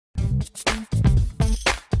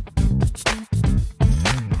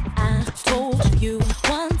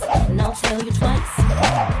tell you twice.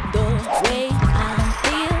 The way I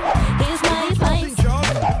feel, here's my advice.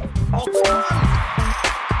 Offside.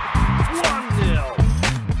 1-0.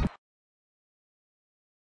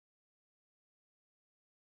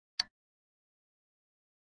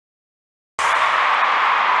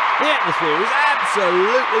 The atmosphere is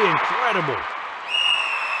absolutely incredible.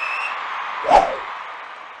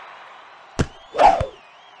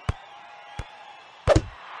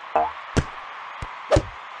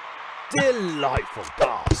 Delightful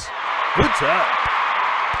pass. Good turn.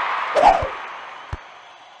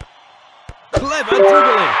 Clever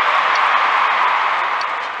dribbling.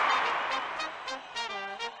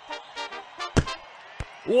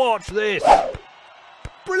 Watch this.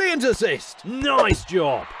 Brilliant assist. Nice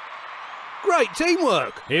job. Great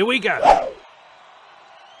teamwork. Here we go.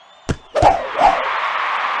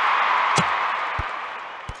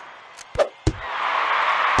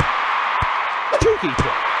 Cheeky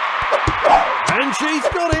play. And she's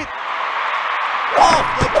got it.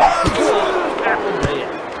 Off the post. What happened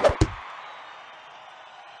here?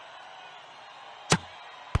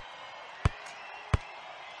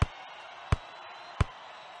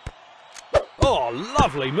 Oh,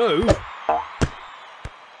 lovely move.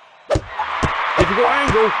 Difficult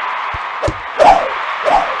angle.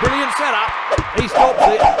 Brilliant setup. He stops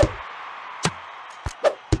it.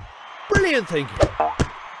 Brilliant thinking.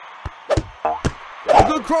 A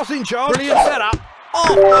good crossing chance. Brilliant setup. Off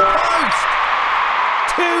the post.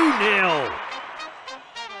 2-0.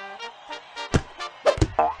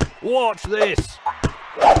 Watch this.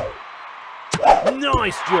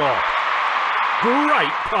 Nice job.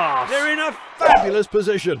 Great pass. They're in a fabulous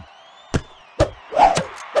position.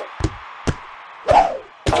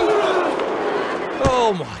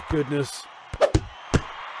 Oh my goodness.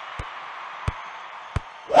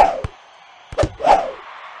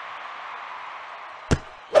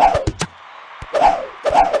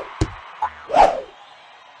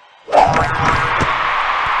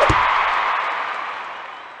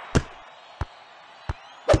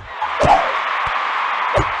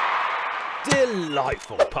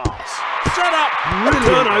 Delightful pass. Set up. Brilliant.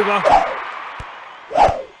 Turnover.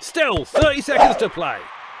 Still 30 seconds to play.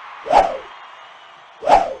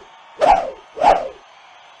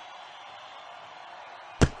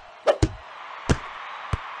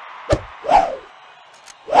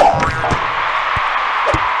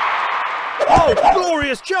 Oh,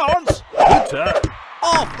 glorious chance. Good turn.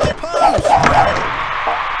 Off the post.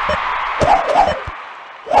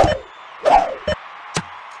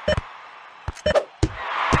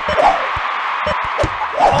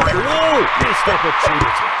 Missed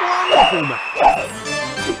opportunity. Wonderful match.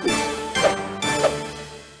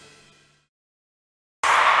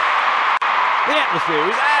 The atmosphere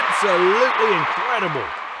is absolutely incredible.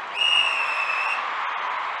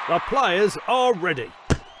 The players are ready.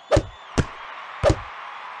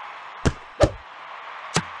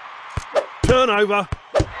 Turnover.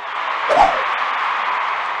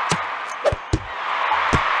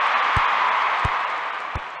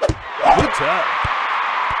 Good turn.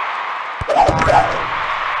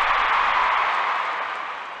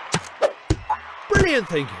 Brilliant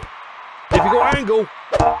thinking. Difficult angle.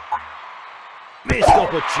 Missed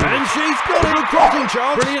opportunity. And she's got it. Crossing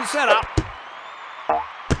chance. Brilliant setup.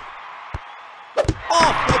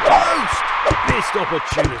 Off the post. Missed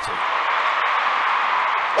opportunity.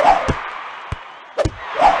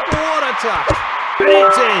 What a touch. And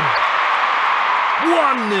it's in.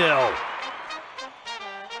 1-0.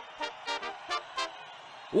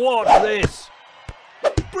 Watch this.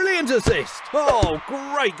 Brilliant assist. Oh,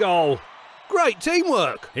 great goal. Great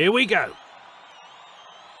teamwork. Here we go.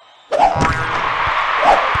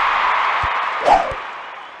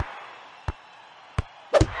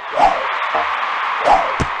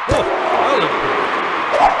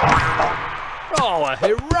 Oh, a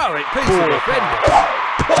heroic piece of defending.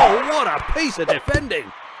 Oh, what a piece of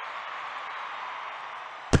defending.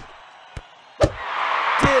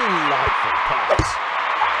 Delightful pass.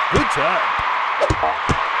 Good turn.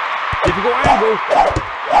 Difficult angle.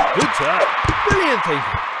 Good turn. Brilliant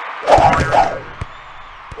thinking.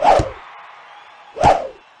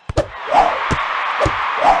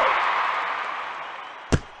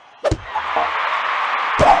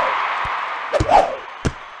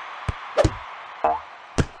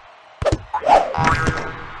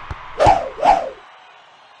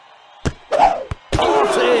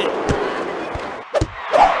 That's it.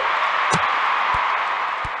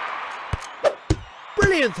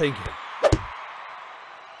 Brilliant thinking.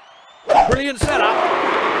 Brilliant setup.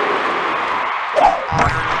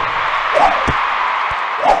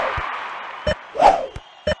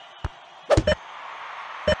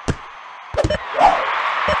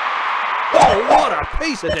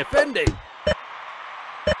 piece of defending.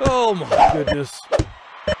 Oh my goodness.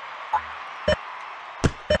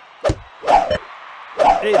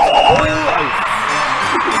 It's all over.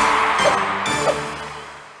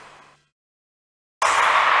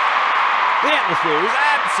 The atmosphere is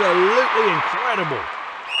absolutely incredible.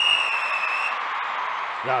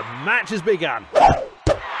 The match has begun.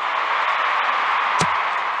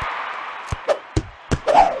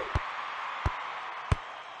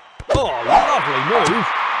 Oh, lovely move.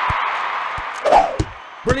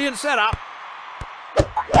 Brilliant setup.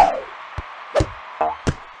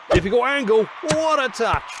 Difficult angle. What a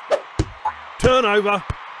touch. Turnover.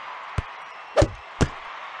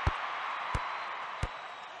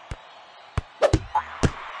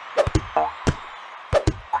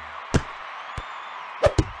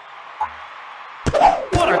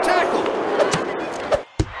 What a tackle.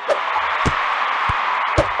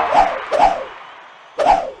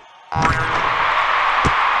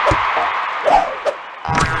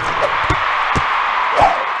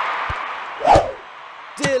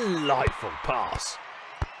 Delightful pass.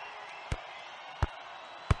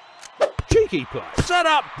 Cheeky play. Set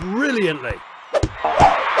up brilliantly.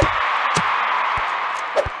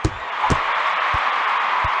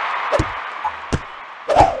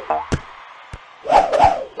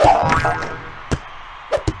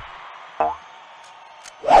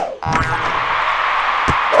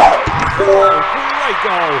 Oh, great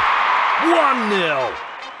goal. 1-0.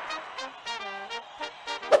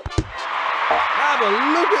 Have a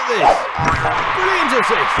look at this. Brilliant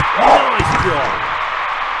assist. Nice job.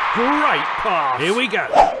 Great pass. Here we go.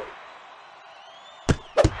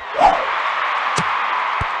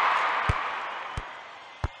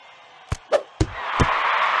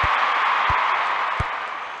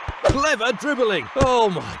 Clever dribbling. Oh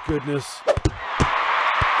my goodness.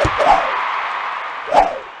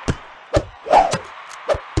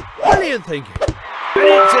 Brilliant thinking. And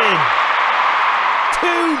it's in.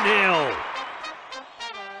 2-0.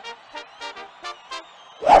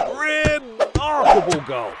 Remarkable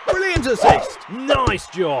goal. Brilliant assist. Nice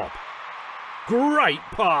job. Great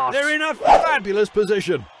pass. They're in a fabulous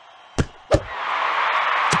position.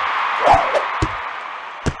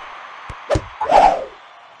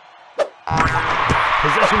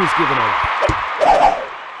 Possession is given away.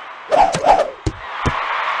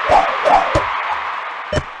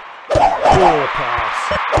 Poor pass.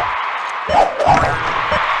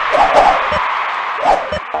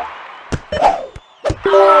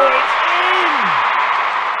 Oh, it's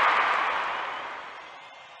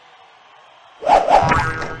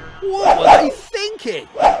in! What were they thinking?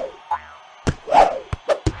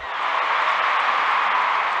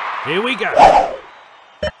 Here we go.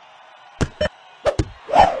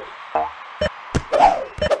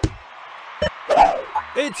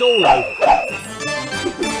 It's all over.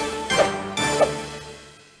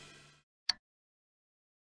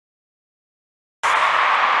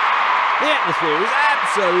 The atmosphere is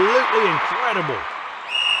absolutely incredible.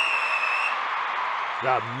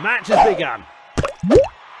 The match has begun.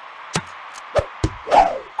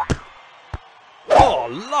 Oh,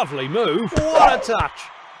 lovely move. What a touch.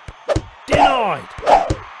 Denied.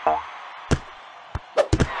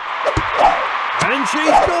 And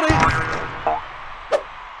she's got it.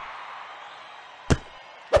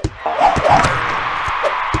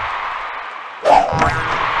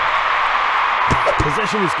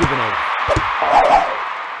 Possession is given over.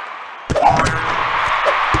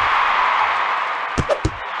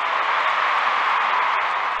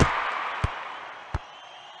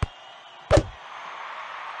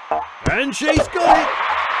 And she's got it.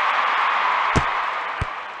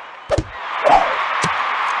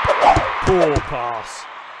 Poor pass.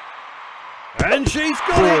 And she's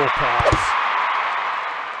got it. Poor pass.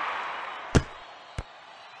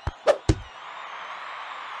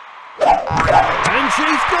 And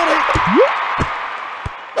she's got it.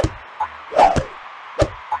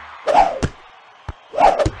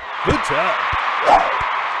 Good turn.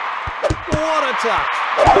 What a touch.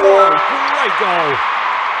 Oh, great goal.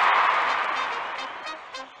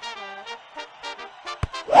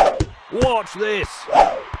 Watch this.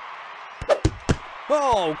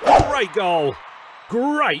 Oh, great goal.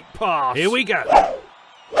 Great pass. Here we go.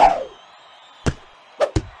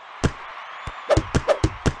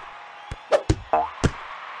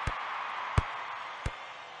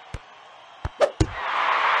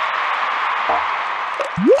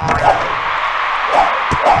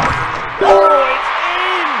 Oh, it's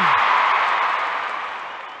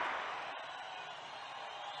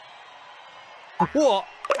in! What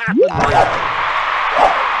happened there?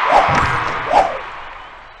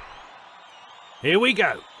 Here we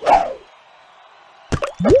go.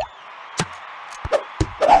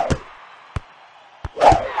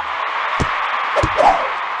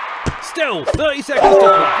 Still 30 seconds to play.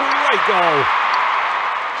 Great goal.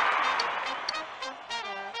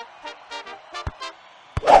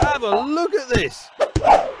 Have a look at this.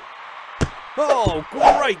 Oh,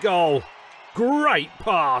 great goal. Great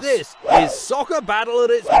pass. This is soccer battle at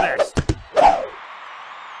its best.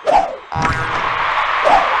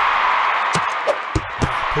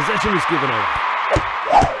 Possession is given away.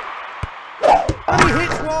 And he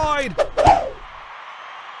hits wide.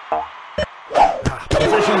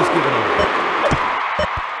 Possession is given away.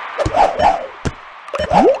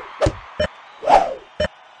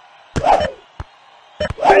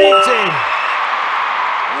 And it's in.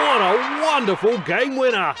 What a wonderful game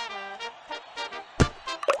winner.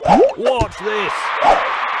 Watch this.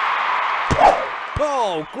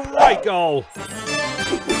 Oh, great goal.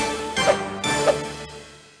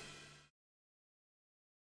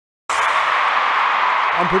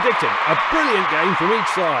 I'm predicting a brilliant game from each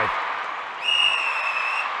side.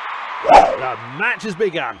 The match has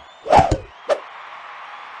begun.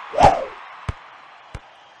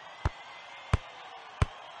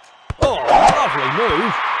 Oh, lovely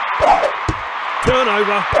move.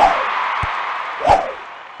 Turnover.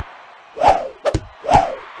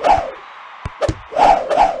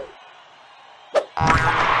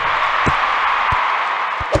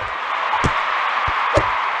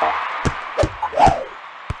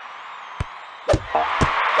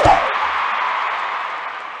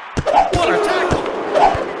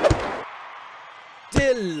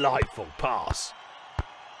 Delightful pass.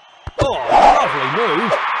 Oh, lovely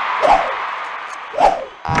move.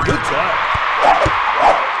 Good turn.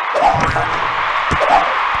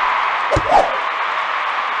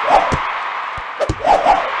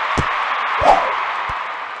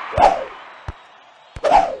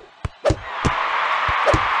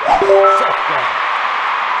 Soft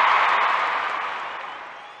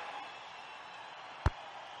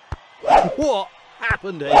goal. What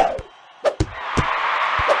happened here?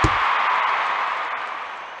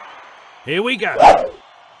 Here we go.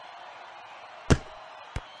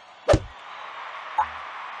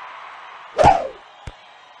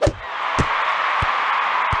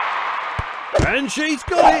 And she's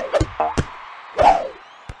got it.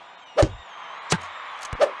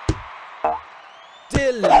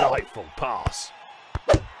 Delightful pass.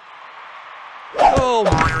 Oh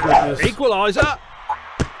my goodness. Equaliser.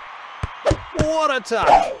 What a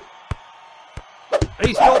touch.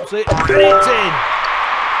 He stops it and it's in.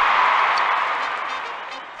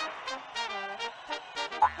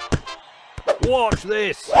 Watch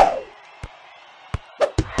this.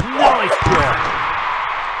 Nice job.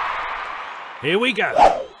 Here we go.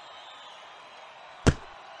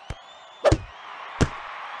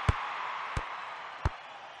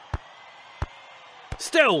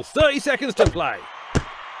 Still 30 seconds to play.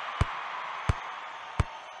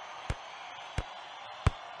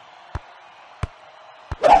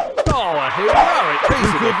 Oh, a heroic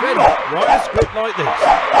piece of defending. Write a script like this.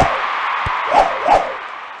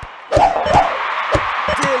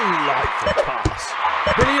 Delightful pass.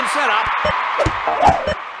 Brilliant setup.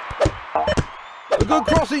 A good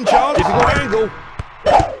crossing chance. Difficult angle.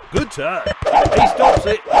 Good turn. He stops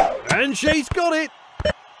it. And she's got it.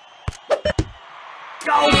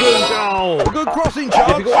 Golden goal. A good crossing chance.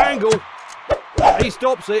 Difficult angle. He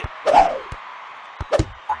stops it.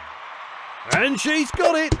 And she's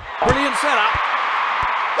got it. Brilliant setup.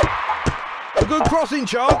 A good crossing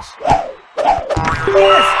chance.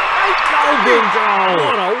 Yes! A golden goal.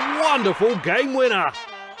 What a wonderful game winner.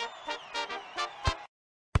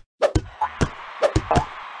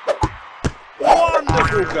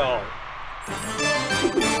 Wonderful goal.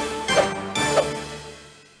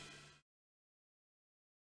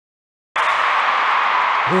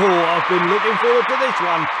 Oh, I've been looking forward to this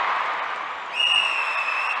one.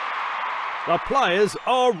 The players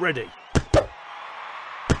are ready.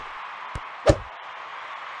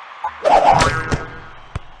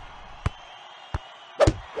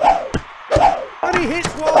 And he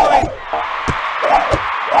hits wide.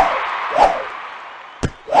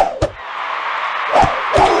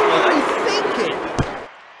 What were they thinking?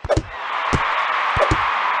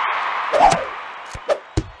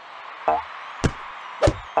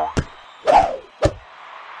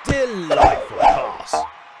 Delightful pass.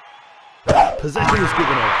 Possession is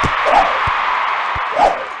given away.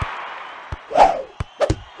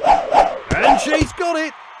 And she's got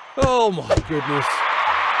it. Oh my goodness.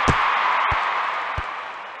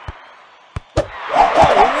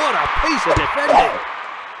 Oh, what a piece of defending.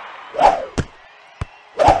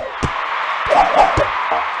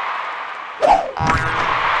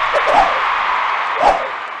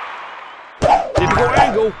 Difficult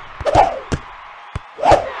angle.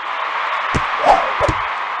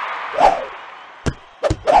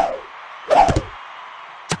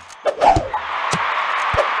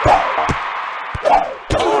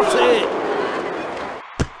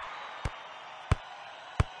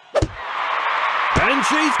 And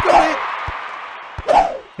she's got it.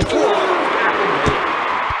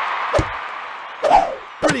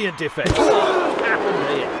 Brilliant defence. What happened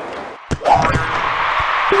here?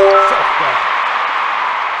 Soft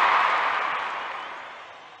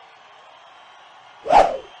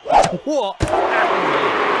goal. What happened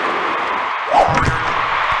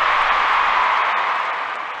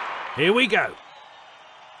here? Here we go.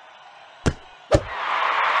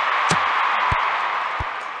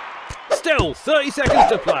 Still 30 seconds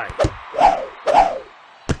to play.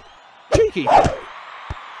 Cheeky play.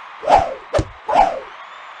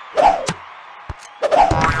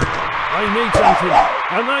 They need something,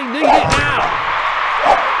 and they need it now.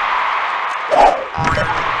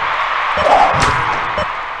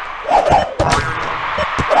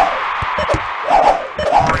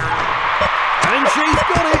 And she's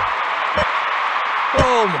got it.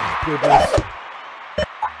 Oh my goodness.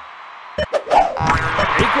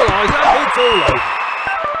 Equaliser, it's all over.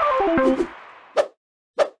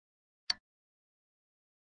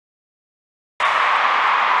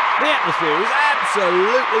 The atmosphere is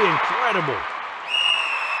absolutely incredible.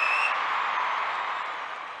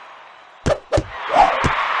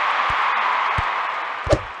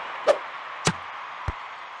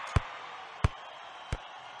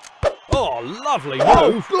 Oh, lovely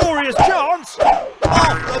move. Glorious chance. Off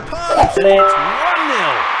the post. It's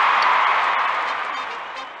 1-0.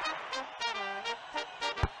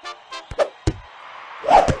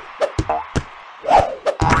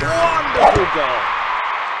 Wonderful goal.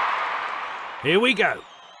 Here we go.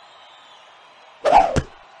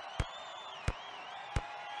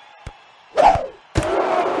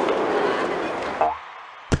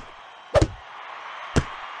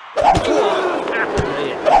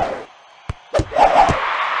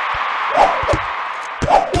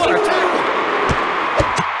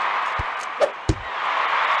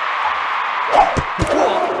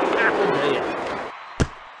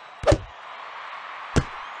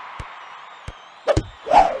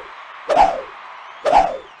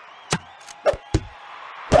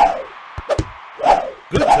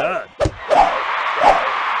 Good turn.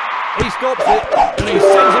 He stops it and he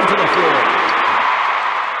sends him to the floor.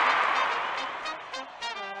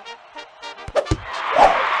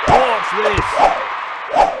 Watch this.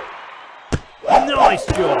 Nice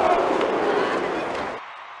job.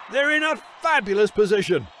 They're in a fabulous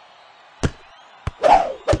position.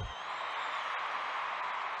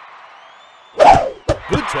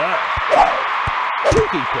 Good turn.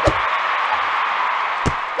 Cheeky play.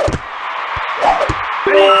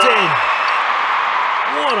 And it's in!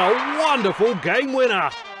 What a wonderful game winner!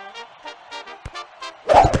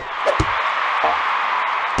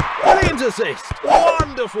 Brilliant assist!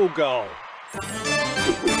 Wonderful goal!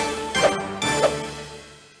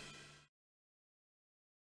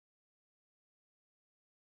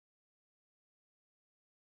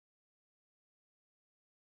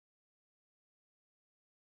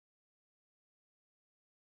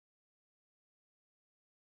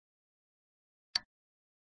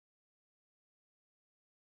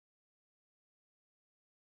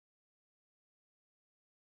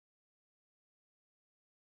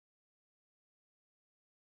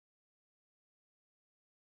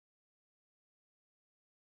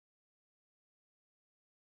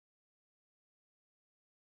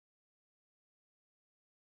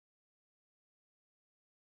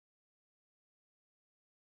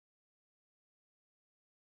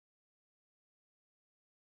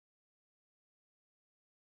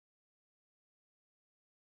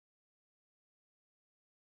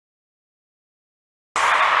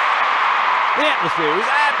 The atmosphere is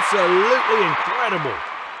absolutely incredible.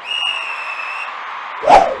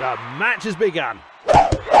 The match has begun.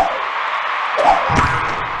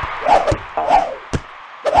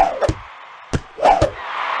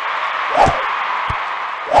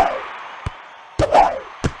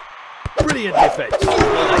 Brilliant defence. He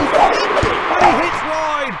hits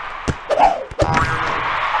wide.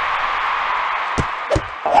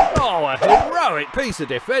 Oh, a heroic piece of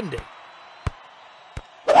defending.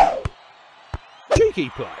 Cheeky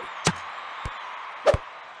play.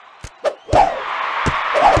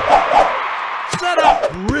 Set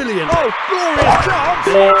up brilliant. Oh, glorious chance.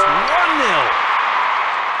 It's 1-0.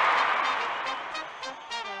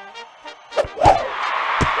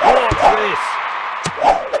 Watch this.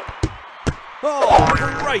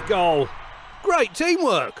 Oh, great goal. Great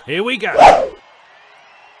teamwork. Here we go.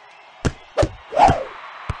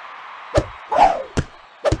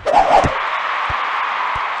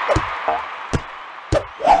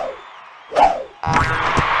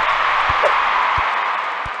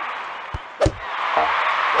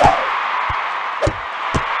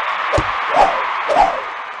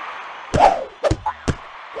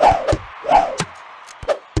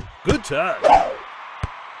 turn.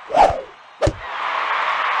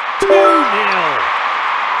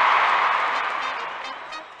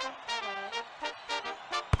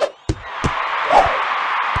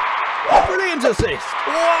 2-0. Brilliant assist.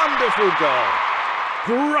 Wonderful goal.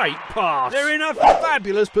 Great pass. They're in a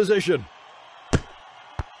fabulous position.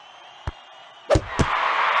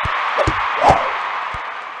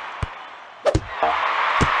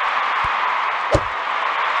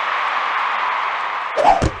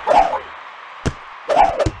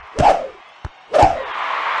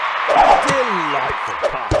 Delightful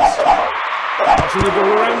pass. Passing the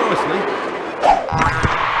ball around nicely.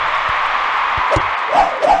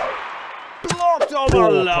 Blocked on the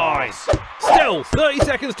line. Still 30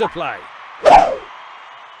 seconds to play.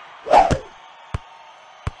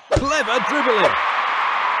 Clever dribbling.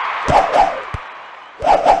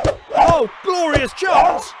 Oh, glorious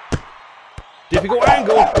chance. Difficult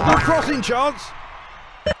angle. Good crossing chance.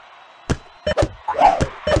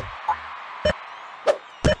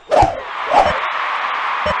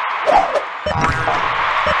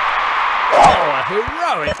 Oh, a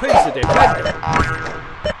heroic piece of defending.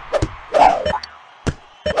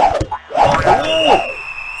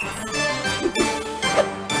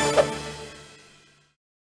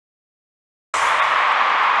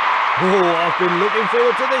 Oh, I've been looking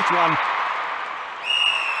forward to this one.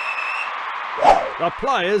 The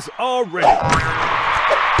players are ready.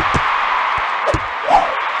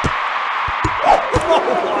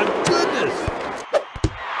 Oh my goodness!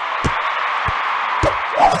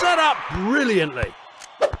 Set up brilliantly.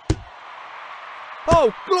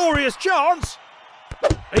 Oh, glorious chance!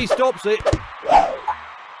 He stops it. Oh,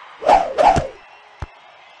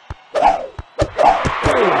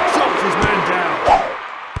 chops his man down.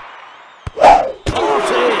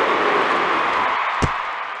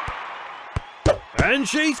 And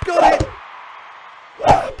she's got it!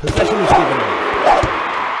 Possession is given away.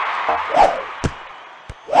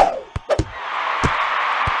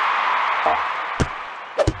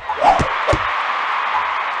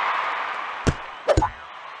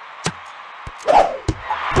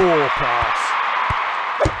 Poor pass.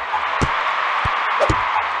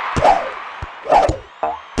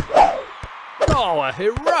 Oh, a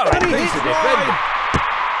heroic piece of defending.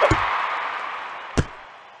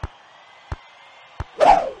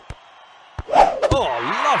 Oh,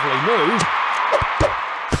 lovely move.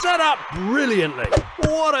 Set up brilliantly.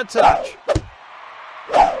 What a touch.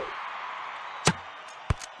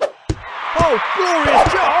 Oh, glorious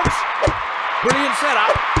chance. Brilliant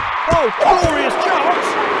setup. Oh, glorious chance.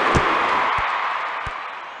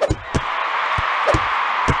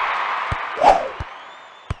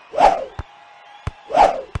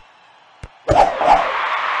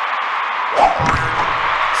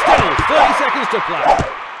 Still 30 seconds to play.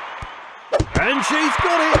 And she's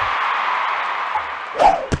got it.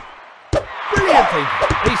 Brilliant thinking.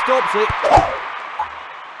 He stops it.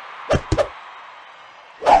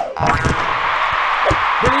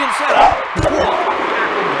 Brilliant setup.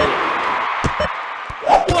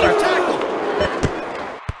 What a tackle.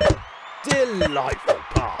 Delightful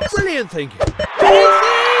pass. Brilliant thinking. It's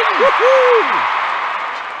in! Woohoo!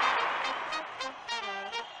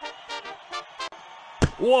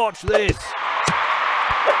 Watch this.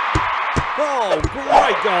 Oh,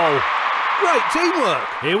 great goal. Great teamwork.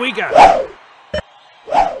 Here we go.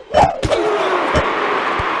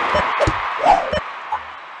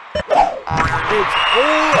 It's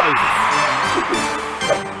all over.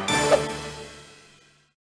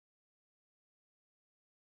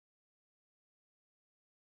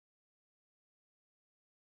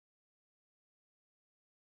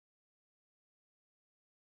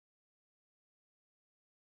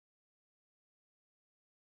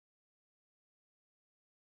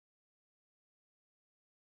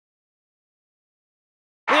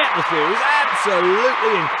 The atmosphere is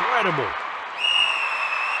absolutely incredible.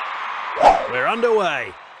 We're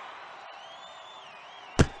underway.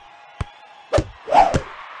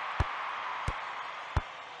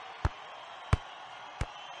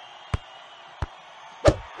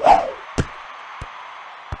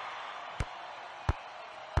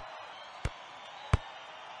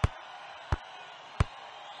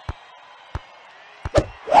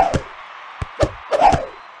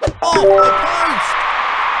 Off the post!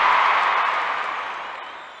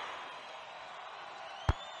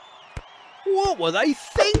 What were they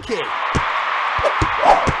thinking?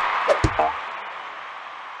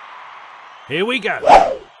 Here we go.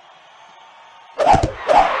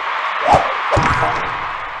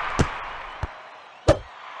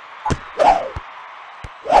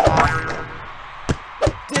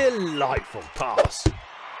 Delightful pass.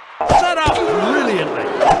 Set up brilliantly.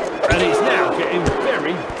 And And it's now getting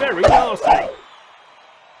very, very nasty.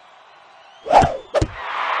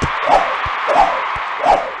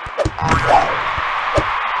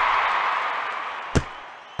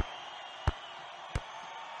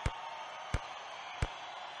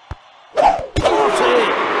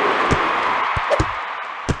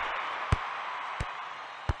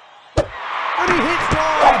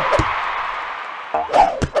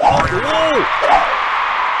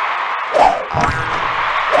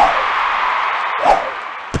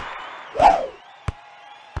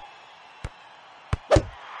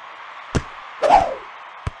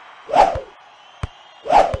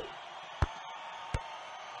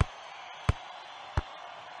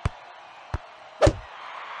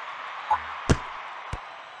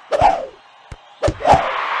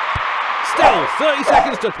 Still 30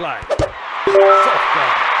 seconds to play. Soft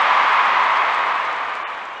ball.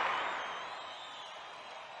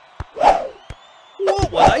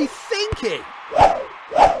 What were they thinking?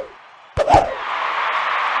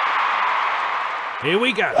 Here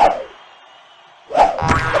we go.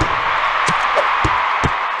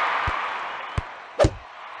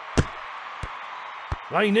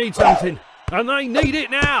 They need something, and they need it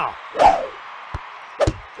now.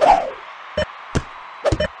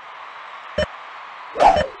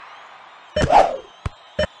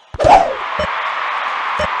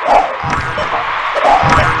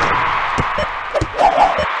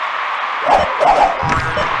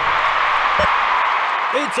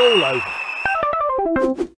 It's all over.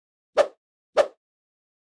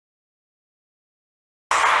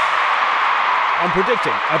 I'm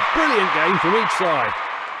predicting a brilliant game from each side.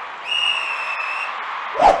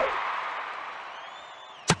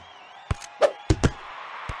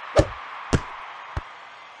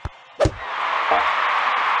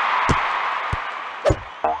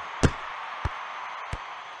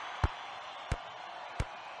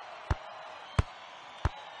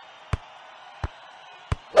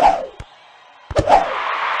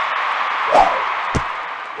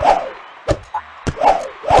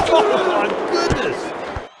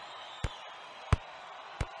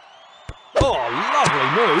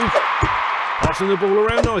 Move, passing the ball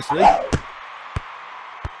around nicely. A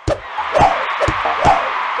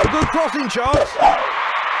good crossing chance.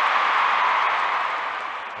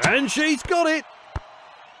 And she's got it.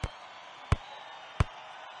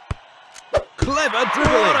 Clever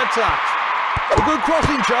dribbling. What a touch. A good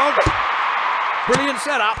crossing chance. Brilliant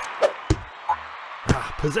setup.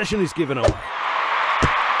 Possession is given away.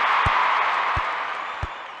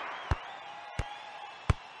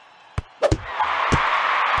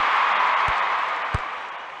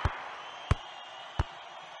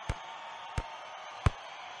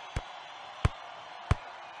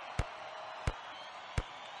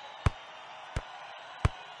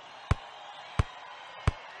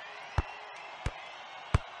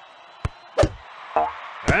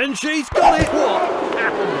 And she's got it! What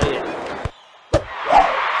happened here?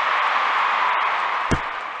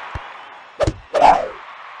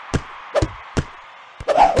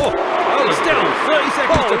 Oh, still 30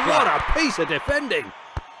 seconds to play. What a piece of defending!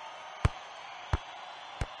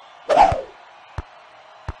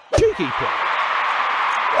 Cheeky play.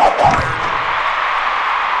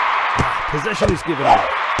 Possession is given away.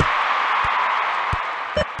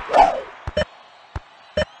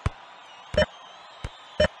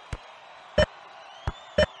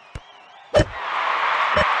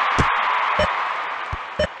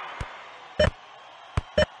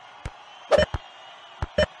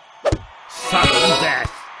 Sudden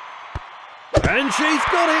death. And she's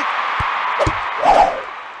got it.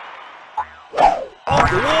 Off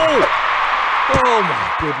the wall. Oh my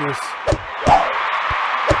goodness.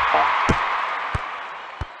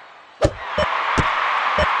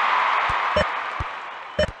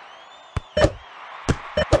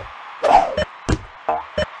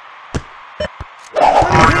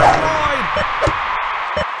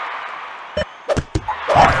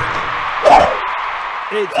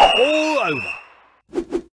 It's all over.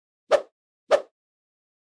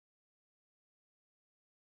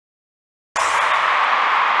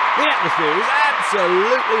 The atmosphere is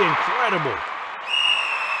absolutely incredible.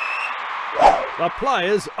 The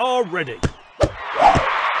players are ready.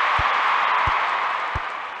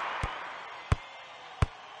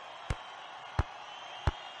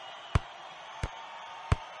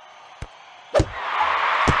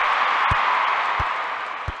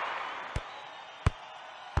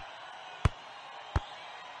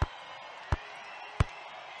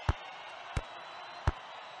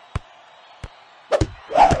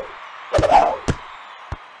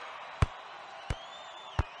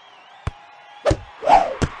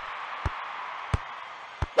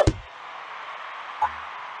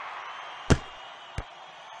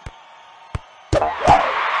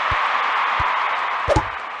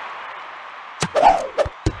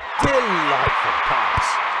 Delightful pass.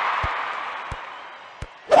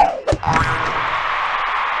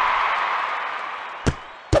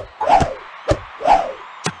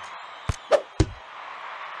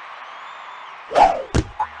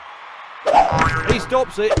 He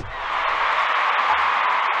stops it.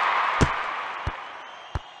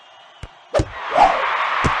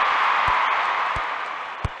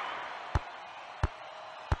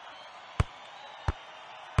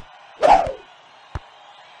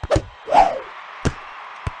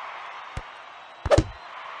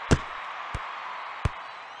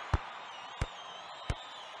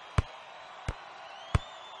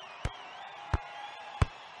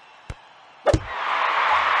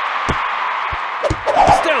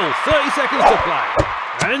 Still 30 seconds to play.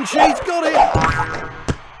 And she's got it.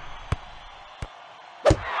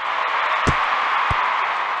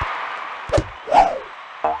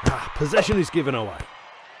 Possession is given away.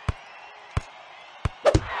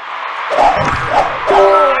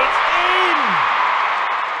 Oh, it's in!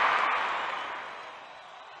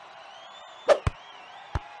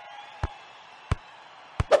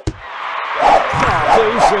 Far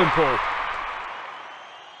too simple.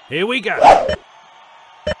 Here we go.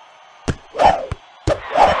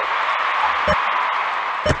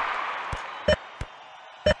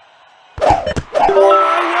 Oh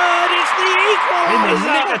my word, it's the equaliser! In the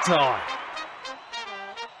nick of time.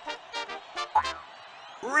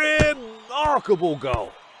 Remarkable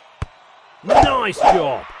goal. Nice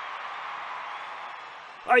job.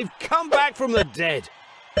 They've come back from the dead.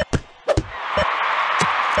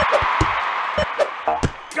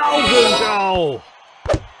 Golden goal.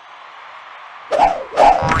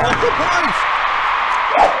 Off the post.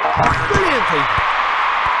 Brilliant people.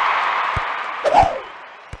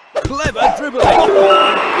 Clever dribbling. Oh,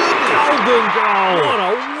 golden goal. What a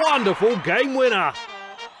wonderful game winner.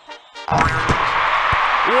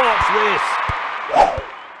 Watch this.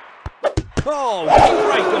 Oh,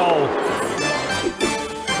 great goal.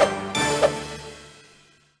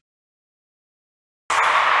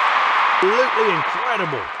 Absolutely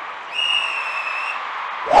incredible.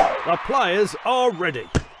 The players are ready.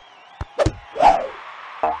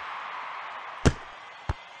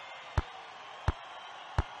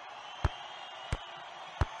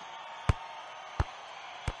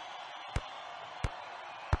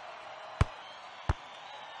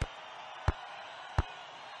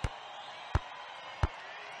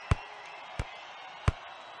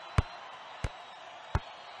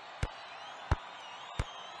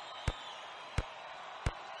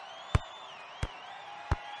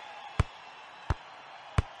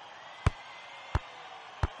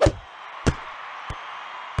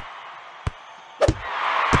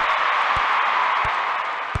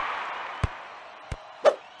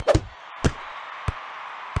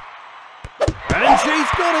 And she's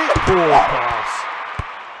got it. Poor pass.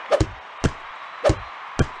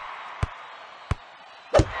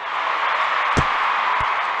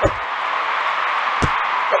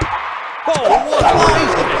 Oh, what a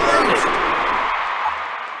lazy defence.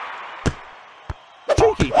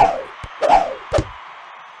 Cheeky play.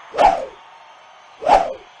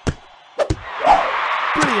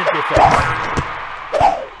 Brilliant defence.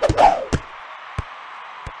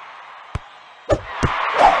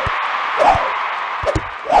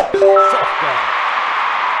 Soft goal.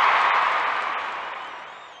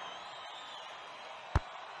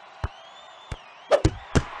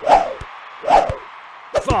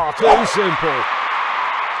 Far too simple.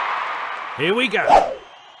 Here we go.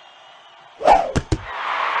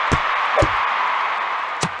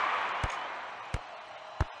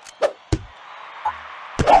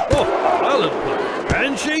 Oh, Ireland play.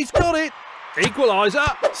 And she's got it.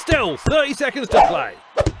 Equaliser. Still 30 seconds to play.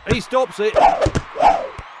 He stops it.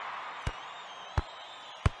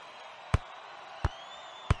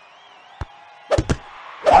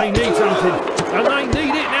 They need something, and they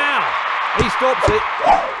need it now. He stops it.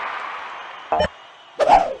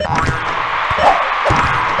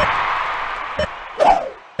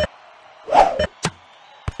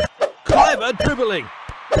 Clever dribbling.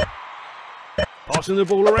 Passing the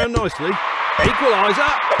ball around nicely.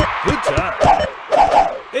 Equaliser. Good turn.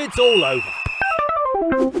 It's all over.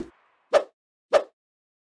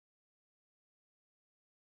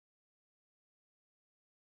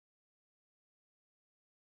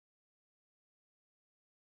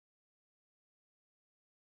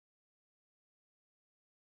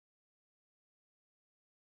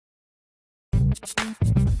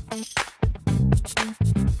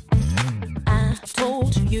 I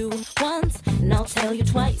told you once, and I'll tell you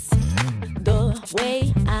twice. The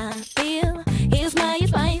way I feel